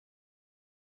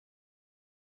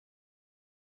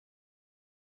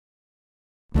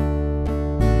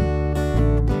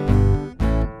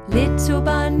Little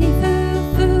bunny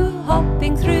foo-foo,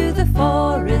 hopping through the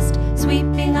forest,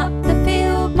 sweeping up the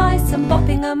field mice and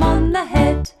bopping 'em on the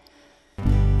head.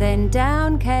 Then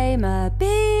down came a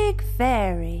big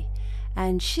fairy,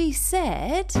 and she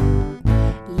said,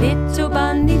 Little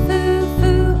bunny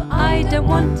foo-foo, I don't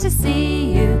want to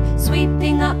see you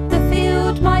sweeping up the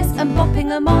field mice and bopping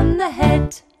 'em on the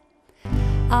head.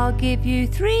 I'll give you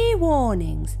 3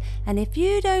 warnings, and if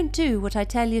you don't do what I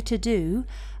tell you to do,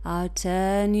 I'll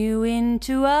turn you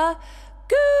into a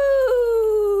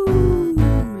goo!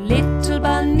 Little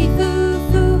bunny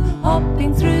foo-foo,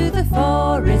 hopping through the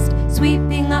forest,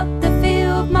 sweeping up the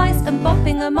field mice and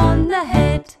bopping 'em on the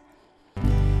head.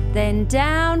 Then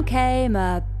down came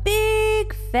a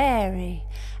big fairy,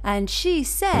 and she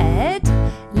said,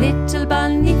 Little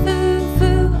bunny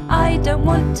foo-foo, I don't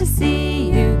want to see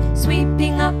you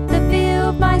sweeping up the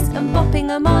field mice and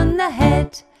bopping 'em on the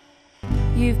head.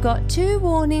 You've got 2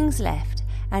 warnings left,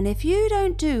 and if you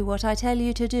don't do what I tell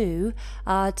you to do,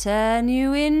 I'll turn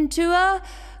you into a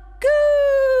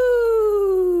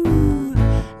goo!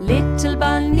 Little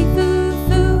bunny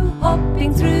foo-foo,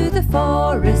 hopping through the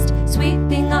forest,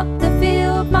 sweeping up the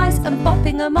field mice and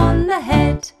bopping 'em on the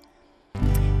head.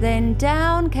 Then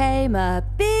down came a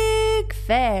big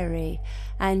fairy,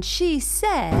 and she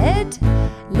said,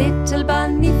 Little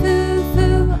bunny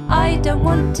foo-foo, I don't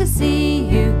want to see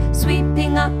you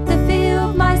sweeping up the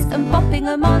field mice and bopping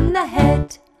 'em on the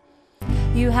head.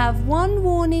 You have 1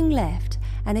 warning left,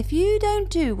 and if you don't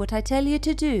do what I tell you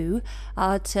to do,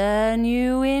 I'll turn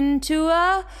you into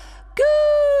a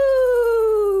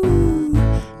goo!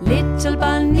 Little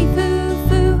bunny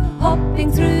foo-foo,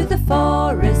 hopping through the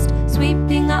forest,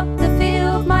 sweeping up the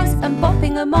field mice and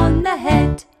bopping 'em on the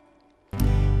head.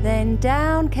 Then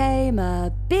down came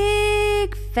a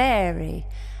big fairy,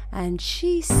 and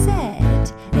she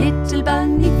said, Little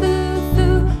bunny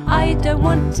foo-foo, I don't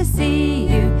want to see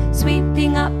you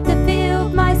sweeping up the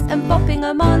field mice and bopping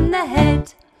 'em on the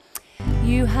head.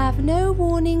 You have no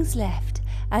warnings left,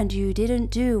 and you didn't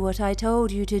do what I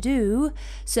told you to do,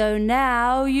 so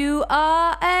now you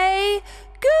are a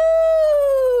goo!